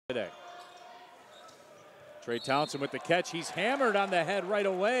today. Trey Townsend with the catch. He's hammered on the head right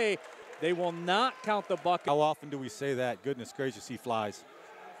away. They will not count the bucket. How often do we say that? Goodness gracious, he flies.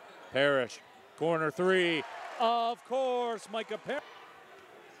 Parrish, corner three. Of course, Micah Parrish.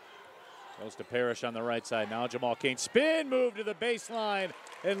 Goes to Parrish on the right side. Now Jamal Cain spin move to the baseline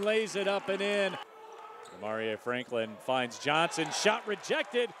and lays it up and in. Demarie Franklin finds Johnson. Shot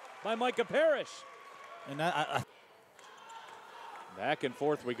rejected by Micah Parrish. And back and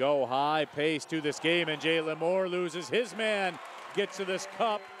forth we go. High pace to this game, and Jalen Moore loses his man. Gets to this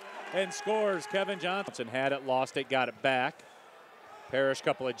cup and scores. Kevin Johnson had it, lost it, got it back. Parrish,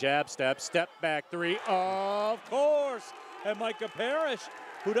 couple of jab steps. Step back three, of course. And Micah Parrish,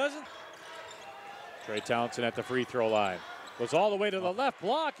 who doesn't. Trey Townsend at the free throw line. Goes all the way to the left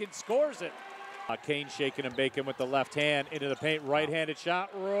block and scores it. Cain shaking and baking with the left hand into the paint. Right-handed shot,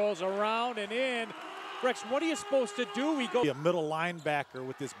 rolls around and in. Rex, what are you supposed to do? We go a middle linebacker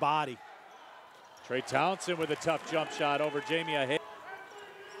with his body. Trey Townsend with a tough jump shot over Jamie Hay.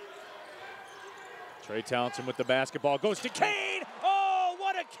 Trey Townsend with the basketball. Goes to Cain. Oh,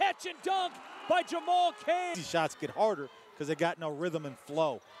 what a catch and dunk by Jamal Cain. These shots get harder because they got no rhythm and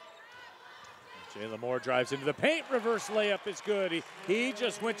flow. Jalen Moore drives into the paint. Reverse layup is good. He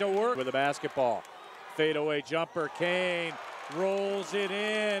just went to work with the basketball. Fadeaway jumper. Cain rolls it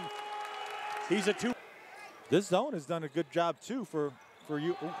in. He's a two. This zone has done a good job too for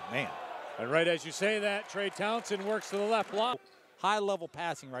you. Oh man. And right as you say that, Trey Townsend works to the left block. High level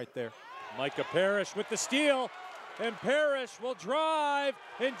passing right there. Micah Parrish with the steal. And Parrish will drive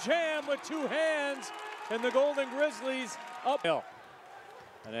and jam with two hands. And the Golden Grizzlies up.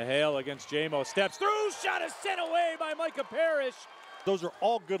 And a hail against J-Mo. Steps through. Shot is sent away by Micah Parrish. Those are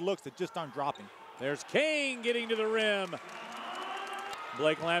all good looks that just aren't dropping. There's Cain getting to the rim.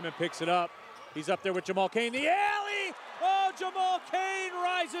 Blake Lamont picks it up. He's up there with Jamal Cain. The alley. Oh, Jamal Cain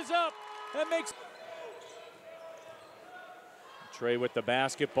rises up and makes. Trey with the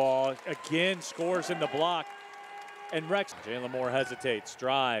basketball. Again, scores in the block. And Rex. Jalen Moore hesitates,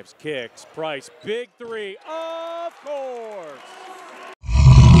 drives, kicks. Price, big three. Of course.